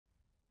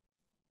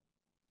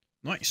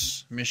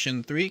Nice.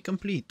 Mission 3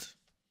 complete.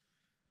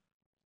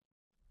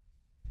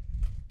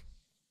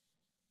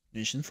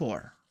 Mission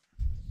 4.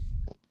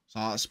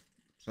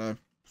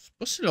 C'est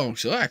pas si long que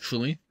ça,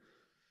 actually.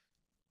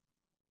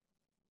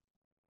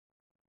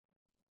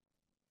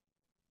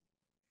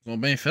 Ils ont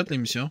bien fait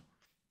l'émission.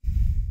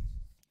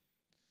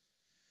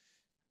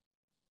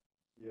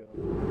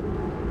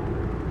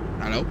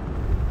 Hello?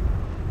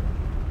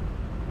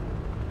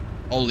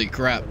 Holy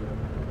crap.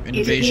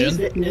 Invasion? It appears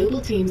that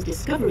Noble Team's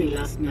discovery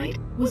last night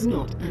was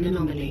not an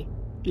anomaly.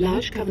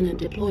 Large Covenant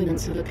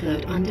deployments have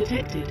occurred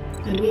undetected,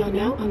 and we are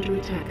now under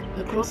attack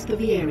across the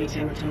Vieri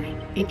territory,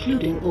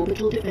 including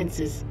orbital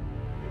defenses.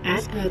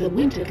 As per the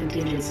winter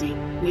contingency,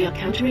 we are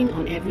countering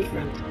on every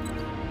front.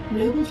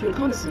 Noble's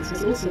reconnaissance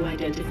has also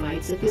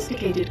identified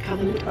sophisticated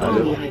Covenant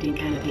army hiding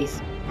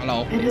canopies.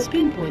 Hello. And has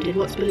pinpointed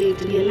what's believed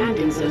to be a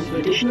landing zone for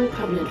additional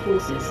Covenant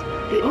forces,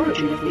 the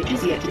origin of which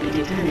is yet to be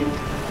determined.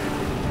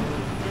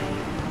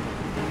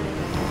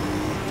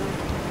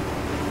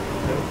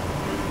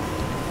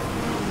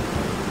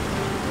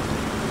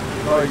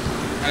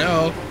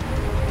 Hello.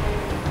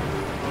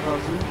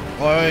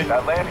 Oi.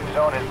 That landing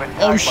zone has been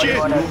Oh shit.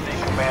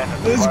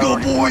 Let's go,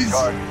 boys.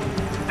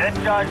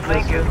 Discharge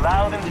link is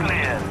loud and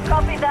clear.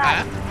 Copy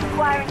that.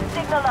 Requiring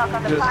signal lock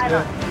on the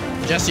pylon.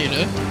 Jesse,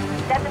 no?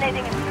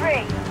 Detonating in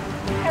 3,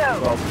 2.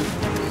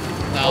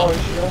 No.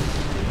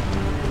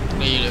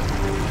 Need it.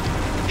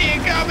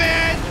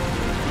 Incoming!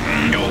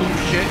 Oh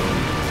shit.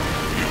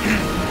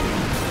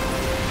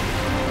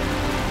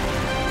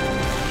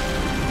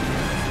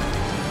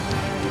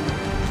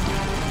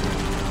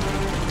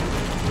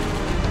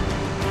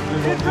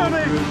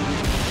 Incoming!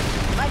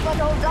 Might want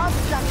to hold on to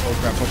something. Oh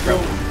crap, oh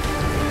crap.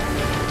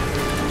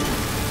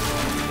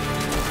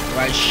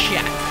 Right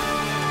shit.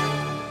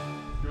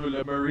 Yo,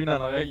 le Marine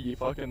en arrière, il est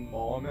fucking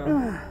mort,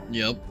 man.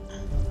 Yep.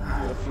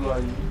 Il a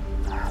fly.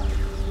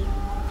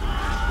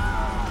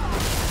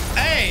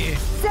 Hey!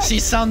 See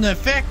sound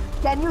effect?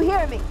 Can you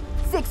hear me?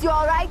 6, you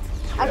alright?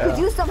 I could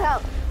use some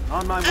help.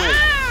 On my way.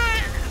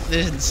 Ah!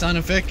 The sound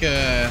effect,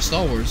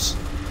 Star Wars.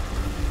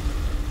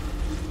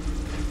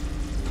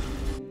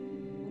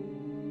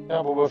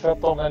 Tiens, on va faire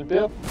tourner le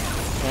pit.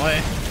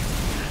 Ouais.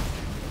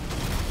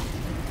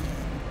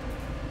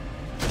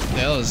 What the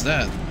hell is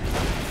that? Oh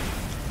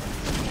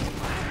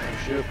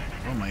shit.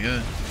 Oh my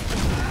god.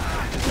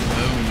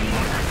 Boom.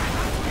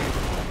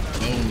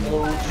 Boom.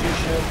 Oh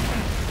shit.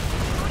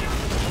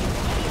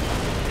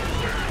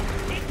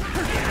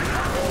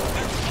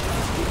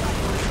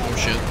 Oh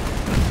shit.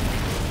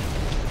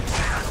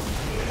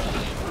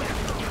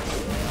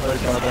 Ouais,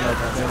 quand on a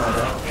tenté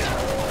là-bas.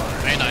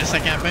 Hey, nice,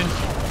 that campaign.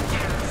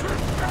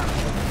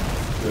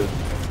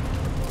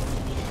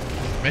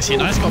 Mais c'est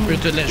nice qu'on peut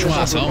toutes les jouer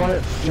ensemble. On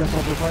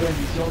peut faire la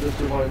mission de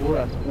survival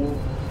à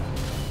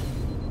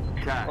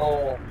 3.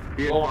 Oh,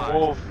 Lone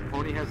Wolf.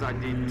 Only has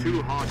ID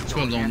 2 Let's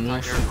go, Lone Wolf.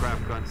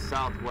 anti-aircraft guns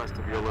southwest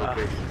of your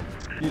location.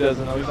 He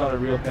doesn't know, he's not a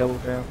real Halo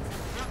fan.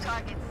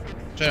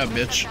 Shut up,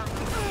 bitch.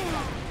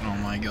 Oh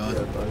my god.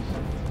 Yeah, nice.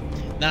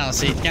 Non,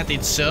 c'est quand t'es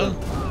tout seul.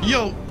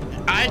 Yo,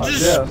 I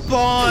just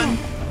spawned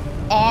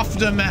off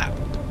the map.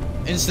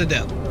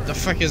 Insta-death. The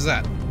fuck is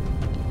that?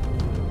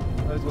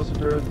 Let's go to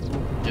turret.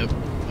 Yep.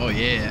 Oh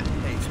yeah.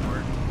 Hey,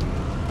 smart.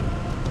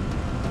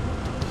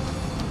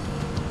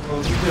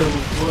 Oh, tu fais au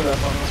bout là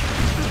pendant.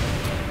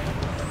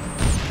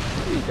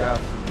 Il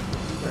garde.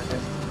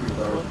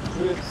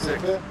 6.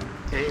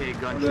 AA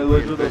gun Le should logo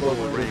be de in visual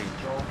bord. range.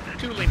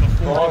 Two Lima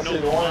 4 Oh, to c'est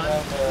Noble loin, 1.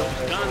 hein.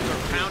 Those guns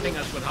are pounding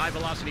us with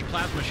high-velocity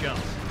plasma shells.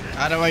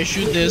 How do I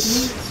shoot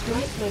this?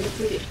 Strike by the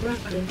frigate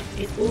Grafton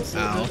is also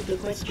out of the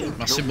question.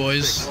 Merci,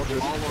 boys. All our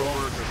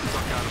birds are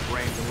stuck out of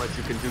range unless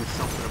you can do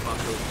something about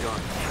those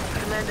guns.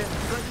 Commander,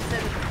 going to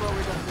send us a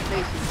forward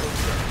observation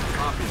station.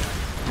 Copy that.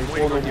 Les I'm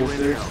waiting on you Noble 6,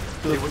 intel.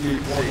 See tous what les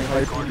you can see.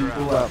 high Corner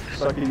people out. à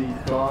sucker des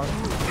guns.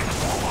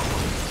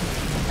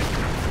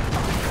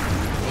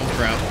 Oh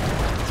crap.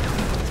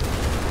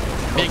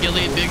 Big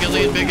elite, big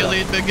elite, big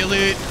elite, big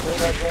elite.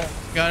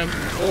 Got him.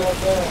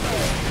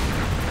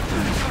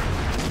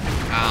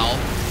 Ow.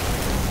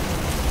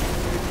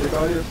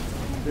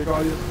 They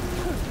got you.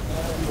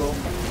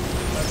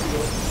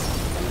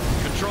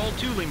 Control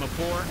 2 Lima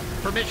 4.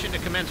 Permission to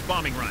commence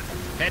bombing run.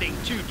 Heading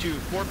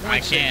 224.6 I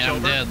can't, I'm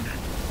over. dead.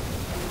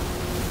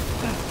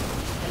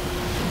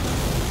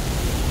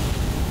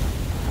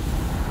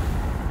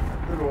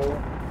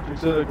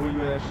 J'essaie de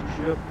grouiller un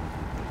ship.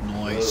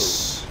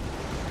 Nice.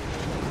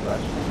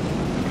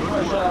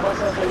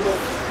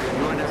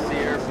 UNSC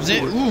Air Vous êtes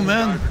Force. où,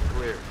 man? Skies are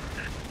clear.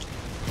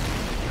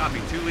 Copy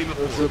 2 Lima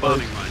 4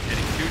 bombing run.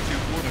 Heading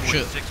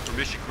 224.6.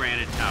 Permission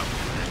granted. Out.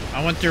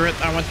 I went through it,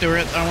 I went through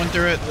it, I went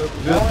through it. Go,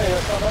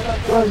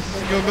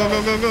 go,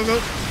 go, go, go, go.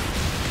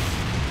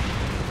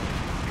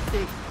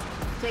 6,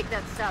 take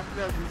that south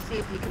road and see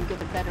if you can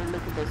get a better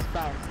look at those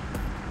spires.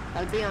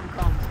 I'll be on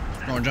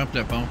comms. On jump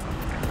le pont.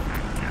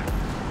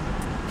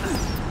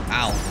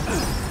 Ow.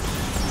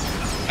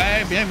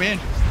 Hey, bien, bien.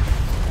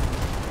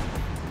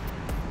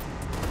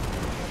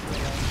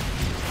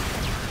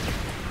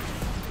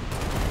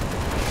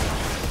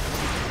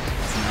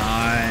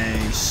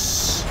 Nice.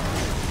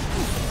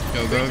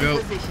 Go, go, go.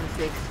 Position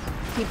 6.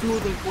 Keep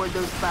moving toward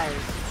those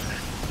fires.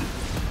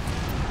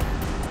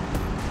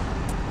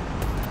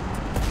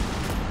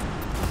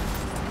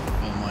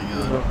 Oh my Je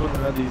god. vais pas me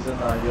mettre des zines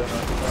dans la gueule,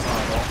 hein, c'est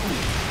vraiment bon.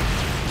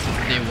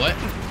 Des what?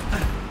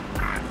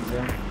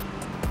 Zines.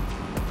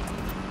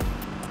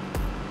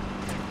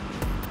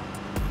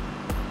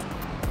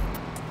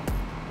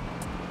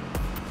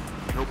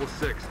 Noble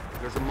 6,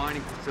 there's a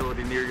mining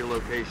facility near your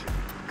location.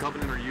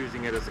 Covenant are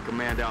using it as a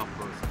command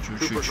outpost. Shoot,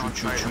 Troopers shoot, on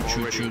shoot, site shoot, have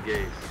shoot, already shoot.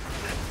 engaged.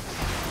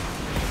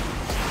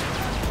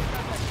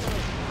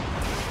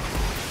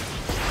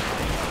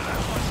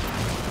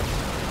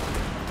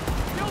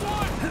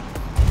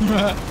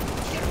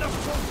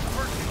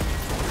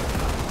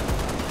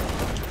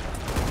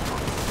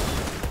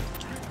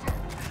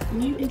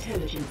 New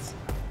intelligence.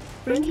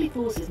 Friendly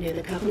forces near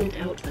the Covenant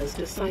outpost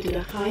have sighted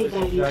a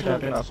high-value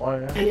target.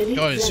 An elite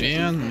Go, zealot.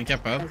 Sven, on est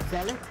capable. A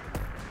zealot?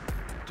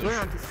 We're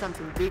onto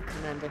something big,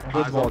 Commander.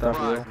 Eyes on the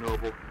prize,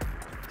 Noble.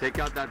 Take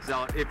out that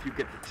zealot if you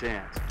get the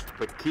chance.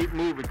 But keep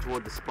moving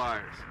toward the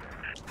spires.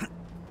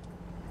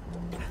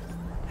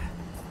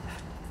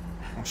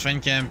 On fait une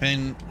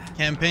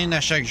campagne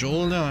à chaque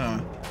jour, là.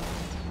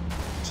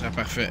 C'est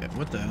parfait.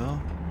 What the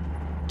hell?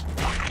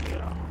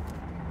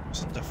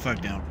 Sit the fuck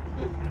down.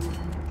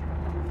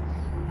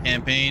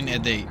 Campaign a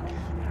day.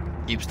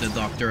 Keeps the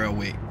doctor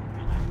away.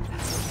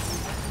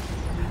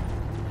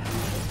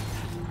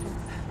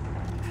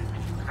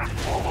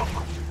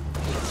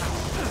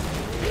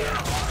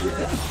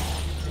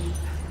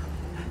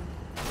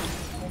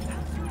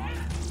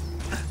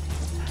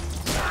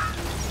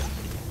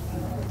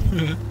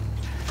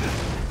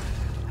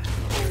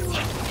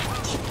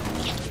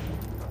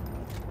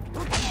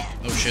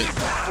 Oh shit.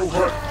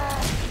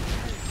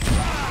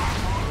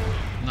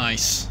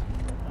 Nice.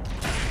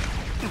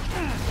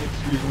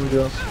 Excuse me,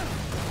 Gus.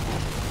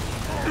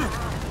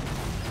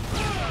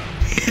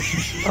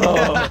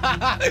 Oh.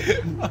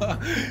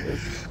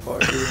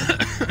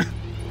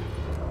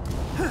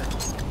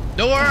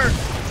 Door!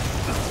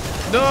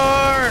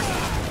 Door!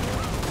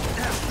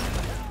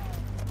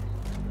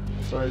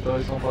 Sorry, toi,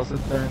 ils sont passés de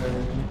terre un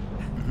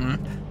ennemi.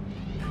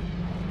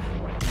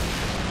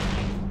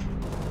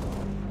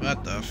 What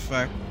the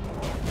fuck?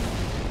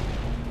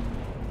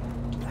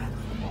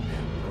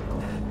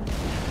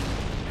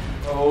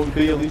 Oh,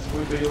 Bailey's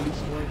way.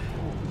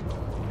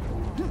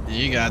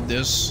 You got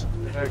this.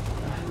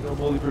 Le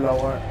bully peut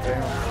l'avoir.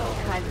 Damn.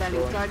 High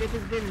value target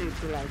has been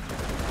neutralized.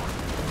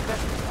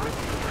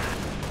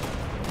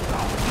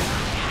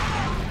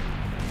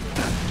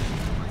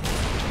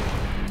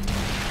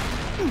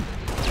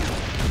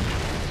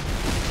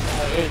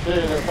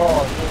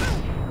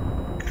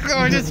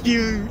 Oh, just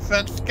you,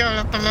 fat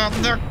skeleton.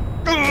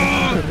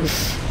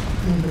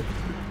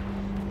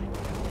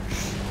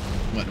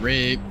 What,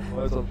 rape?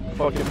 There's a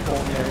fucking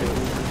pony area.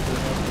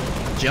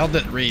 Yelled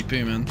at rape,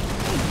 man.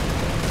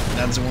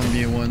 That's a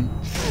 1v1.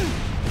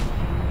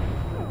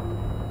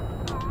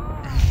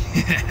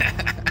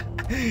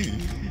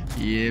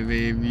 Yeah,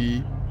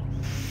 baby.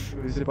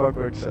 Je sais pas à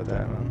quoi que ça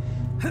t'aime,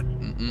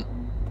 man.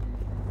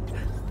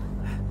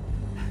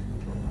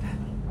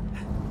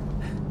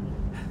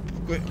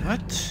 Wait,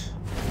 what?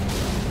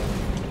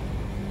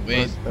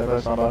 Wait.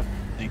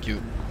 Thank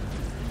you.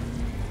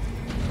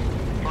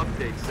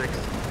 Update 6.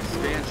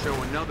 Scans show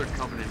another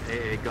Covenant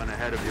AA gun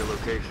ahead of your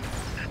location.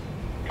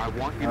 I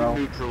want you to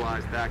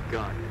neutralize that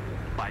gun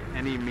by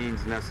any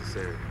means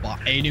necessary. By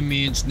any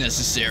means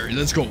necessary.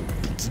 Let's go.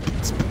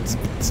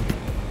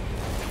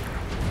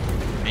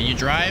 Can you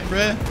drive,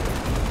 bruh?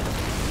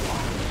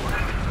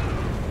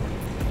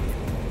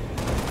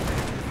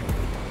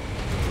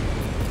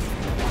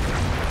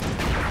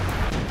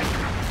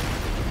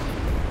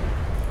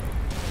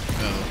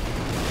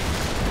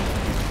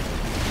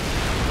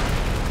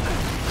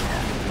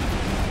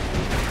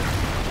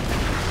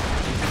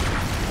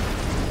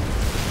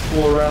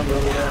 Pull around the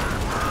other way.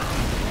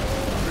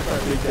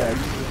 Big tag.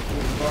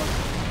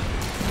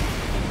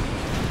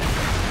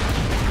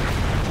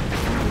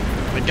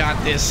 We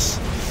got this.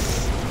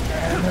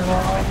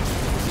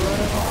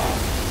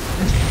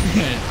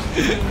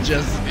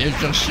 Just viens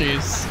chercher.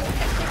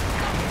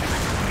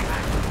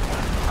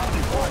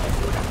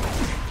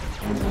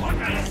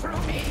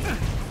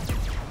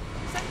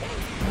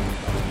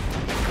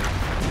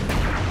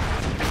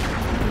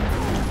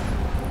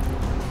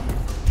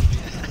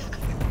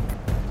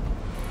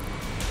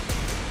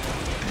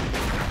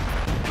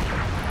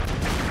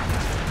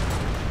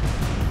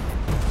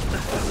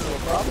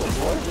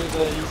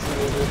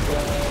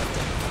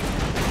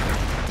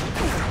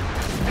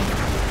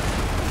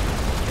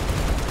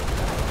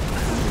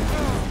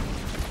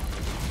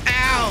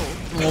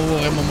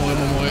 Vamos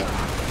morrer.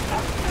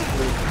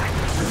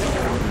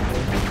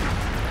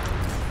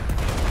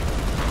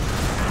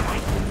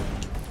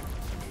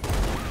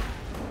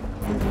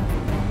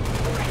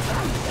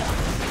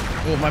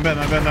 Oh, my bad.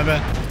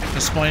 Tá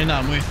spawnando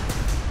na moi.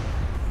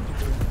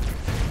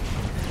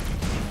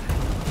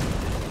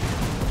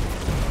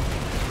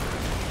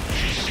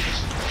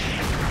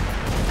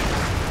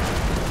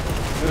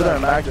 There's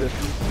an active.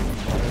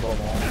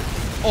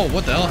 Oh,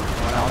 what the hell?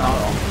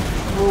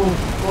 Oh,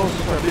 close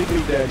to our big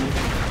daddy.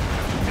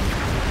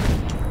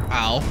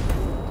 Ow.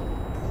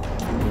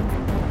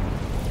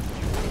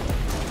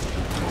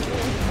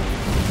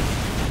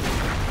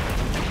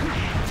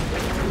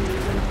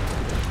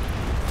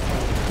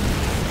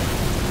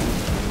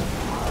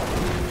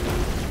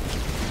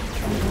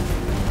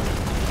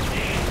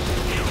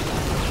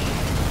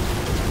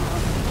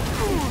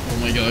 Oh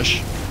my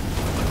gosh.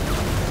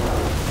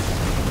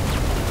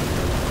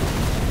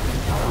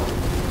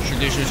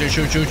 Shoot.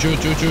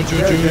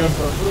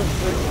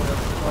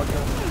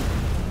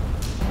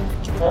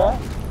 Huh?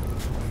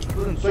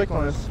 Doesn't check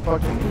on this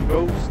fucking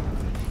ghost.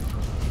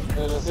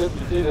 J'essaie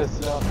d'appliquer le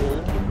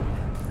silencieux.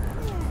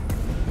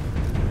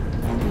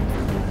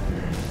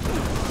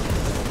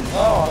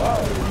 Oh,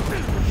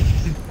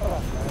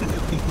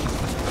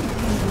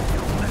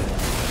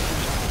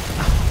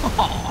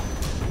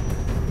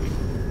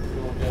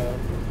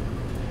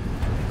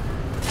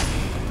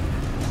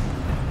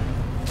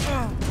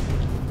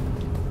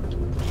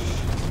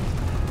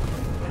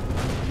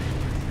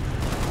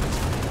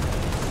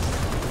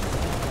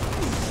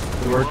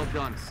 Well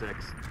done, 6.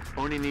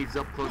 Only needs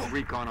up close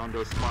recon on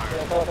those spires.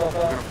 We're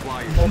gonna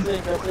fly you.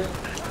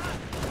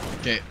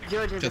 Okay,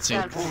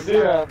 cutscene.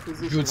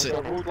 Good save.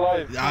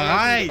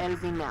 Alright!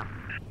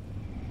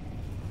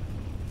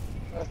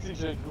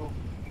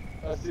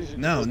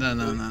 No.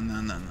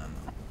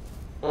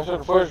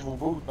 Prochaine fois, je vous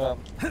boot, man.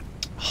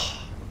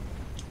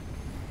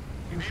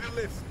 You need a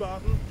lift,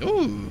 Spartan?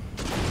 Ouh!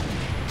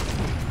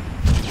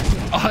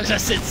 Oh,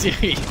 j'essaie de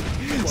tirer!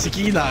 C'est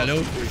qui dans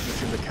l'eau? I'll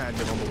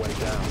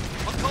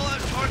call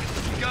out targets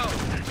as we go.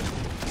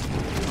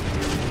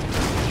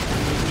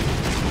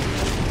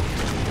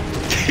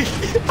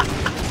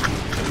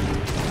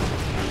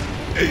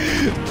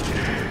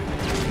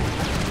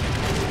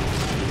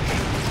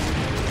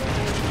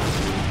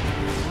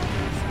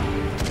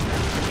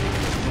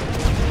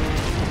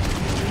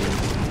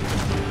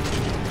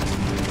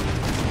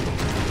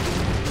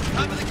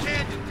 Top of the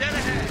canyon, dead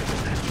ahead.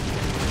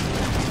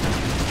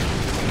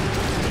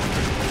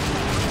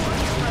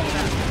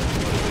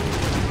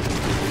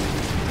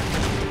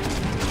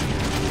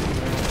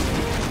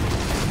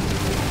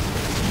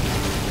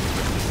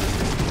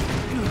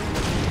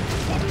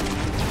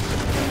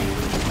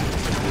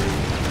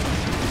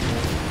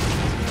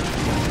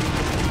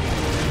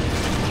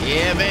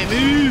 Yeah,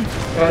 baby!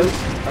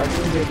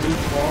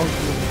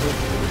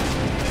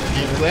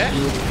 Quoi?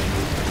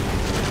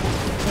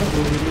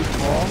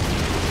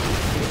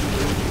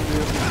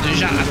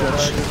 Déjà,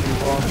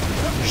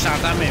 je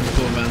t'entends même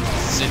pas, man.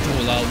 C'est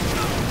trop loud.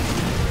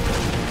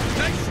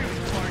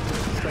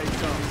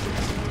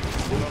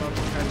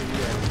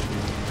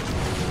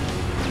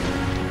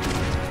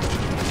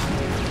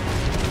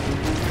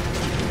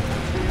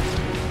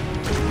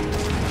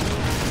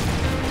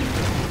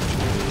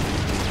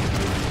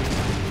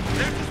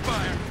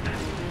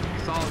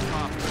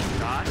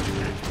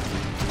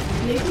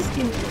 Latest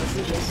intel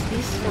suggests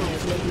these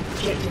spires may be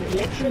projecting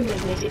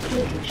electromagnetic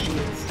cloaking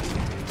shields.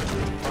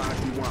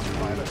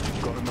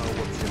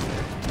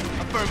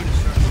 Affirmative,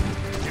 sir.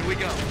 Here we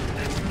go.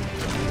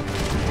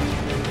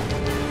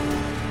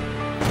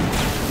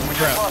 We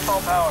just lost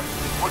all power.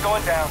 We're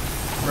going down.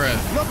 Bruh.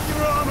 Look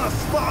your armor,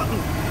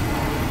 Spartan!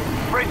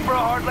 Brace for a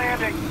hard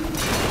landing.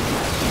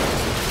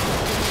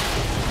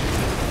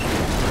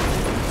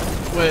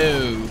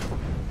 Whoa.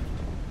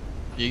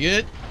 You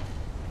good?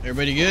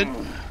 Everybody good?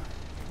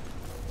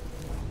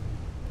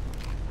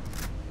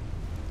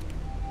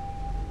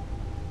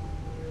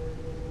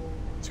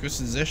 C'est quoi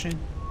cette disait?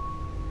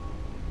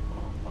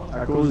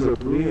 À cause de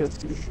pluie, est-ce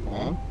que je suis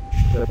mort? Je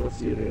t'ai pas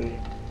tiré.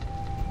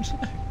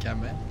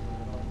 Comment?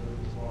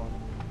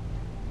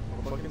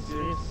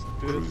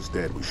 Crew's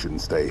dead, we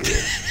shouldn't stay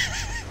here.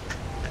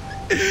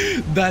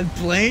 Dans le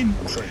plane?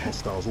 I'm showing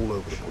hostiles all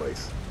over the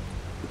place.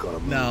 We gotta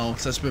move. Non,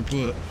 ça se peut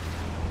pas.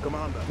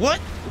 Commander. What?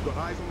 We've got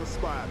eyes on the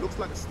spire. Looks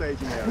like a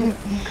staging area.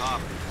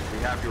 Copy. We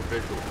have your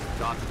visual.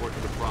 Doc's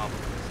working the problem.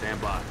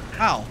 Stand by.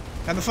 How?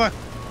 How the fuck?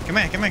 Come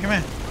here.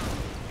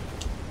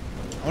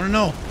 I wanna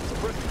know.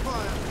 Suppressing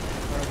fire.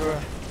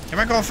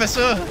 Comment qu'on fait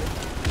ça? Tu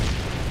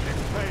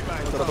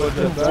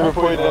veux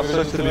pas être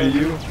ça, c'est les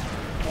U.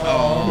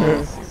 Oh.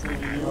 C'est les U.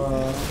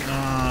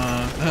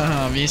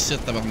 Viens ici,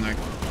 tabarnak.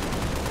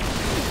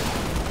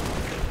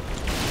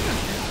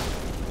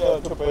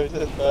 T'as pas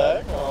été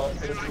back?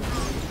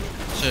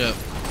 Shut up.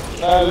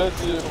 Ah là,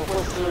 faut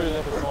pas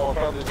sûr, parce qu'on va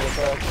faire des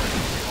attaques.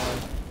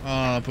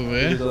 Ah, pas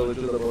vrai? Il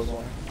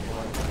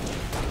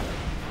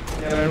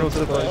y en a un autre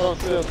site.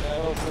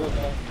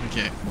 Ok.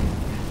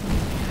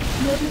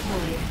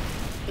 Notified.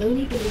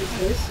 Only believe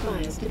those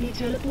spires to be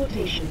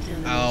teleportation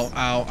terminals.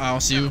 Ow,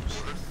 c'est où?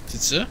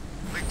 C'est ça?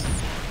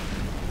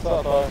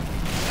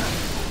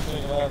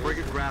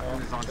 Frigate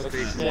Raffin is on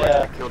station ready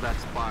to kill that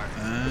spire.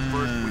 But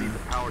first, we need to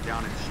power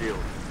down its shield.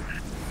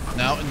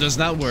 No, it does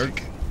not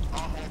work. I'll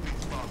hold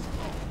these spots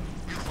alone.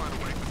 You find a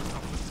way to the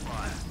top of the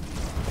spire.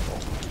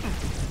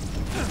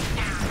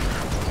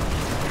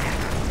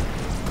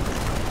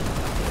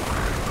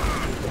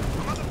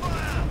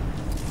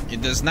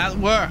 It does not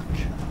work.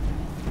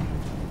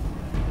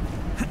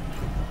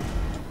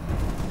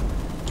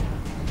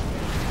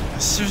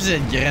 Si vous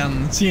êtes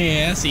graine,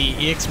 tiens, c'est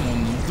X mon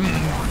nom.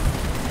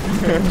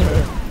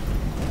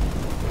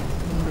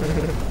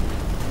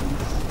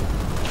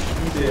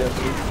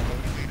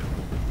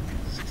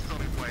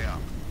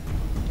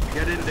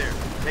 Get in there.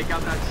 Take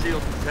out that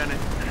shield, Lieutenant.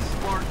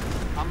 Spartan,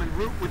 I'm en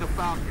route with a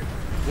Falcon.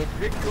 We'll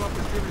pick you up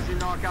as soon as you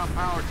knock out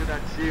power to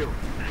that shield.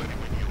 Ready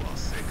when you are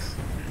 6.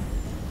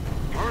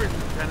 Hurry,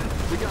 Lieutenant.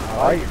 We got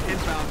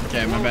inbound.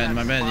 Okay, my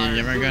bad. Il y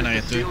avait un gars en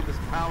arrière de toi. Shield is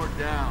powered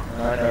down.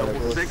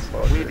 Level 6,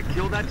 we need to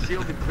kill that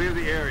shield and clear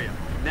the area.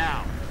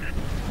 Now.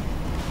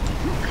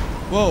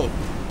 Whoa!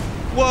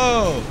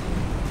 Whoa!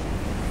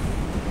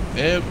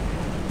 Yep.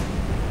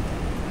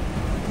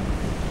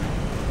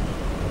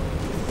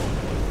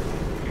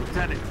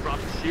 Lieutenant, drop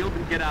the shield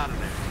and get out of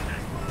there.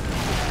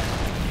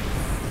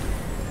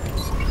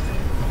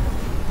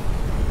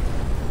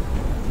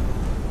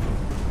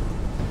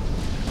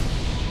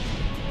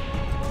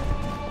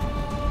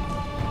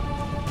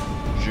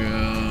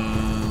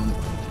 Jump.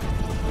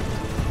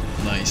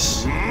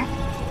 Nice.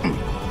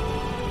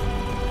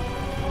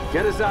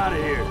 Get us out of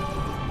here.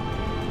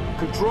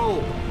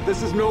 Control,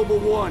 this is Noble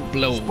 1.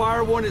 Blow.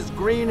 Spire 1 is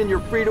green and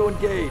you're free to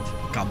engage.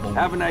 Kaboom.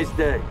 Have a nice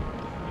day.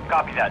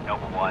 Copy that,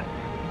 Noble 1.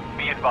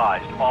 Be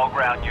advised, all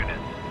ground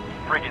units.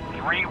 Frigate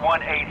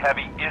 318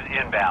 Heavy is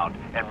inbound,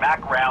 and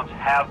MAC rounds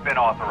have been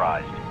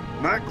authorized.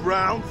 MAC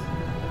rounds?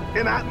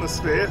 In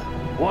atmosphere?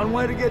 One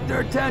way to get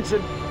their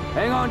attention.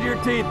 Hang on to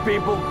your teeth,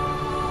 people.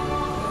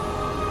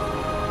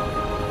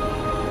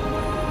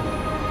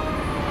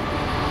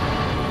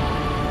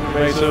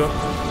 Nice.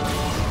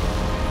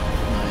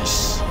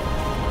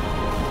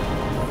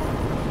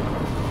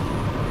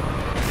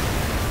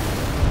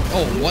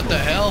 Oh, what the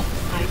hell?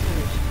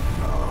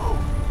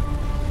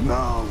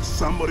 No,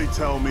 somebody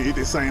tell me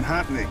this ain't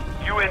happening.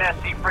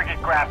 UNSC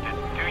Frigate Grafton,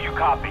 do you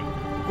copy?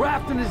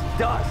 Grafton is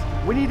dust.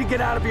 We need to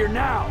get out of here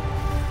now.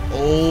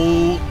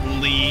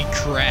 Holy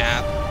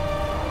crap.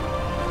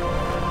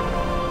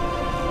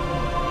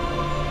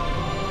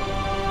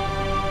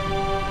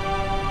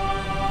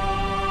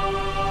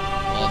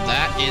 Well,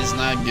 that is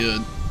not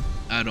good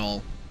at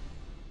all.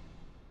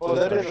 Well,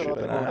 that is gonna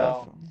go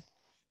down.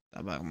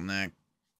 Tabarnak.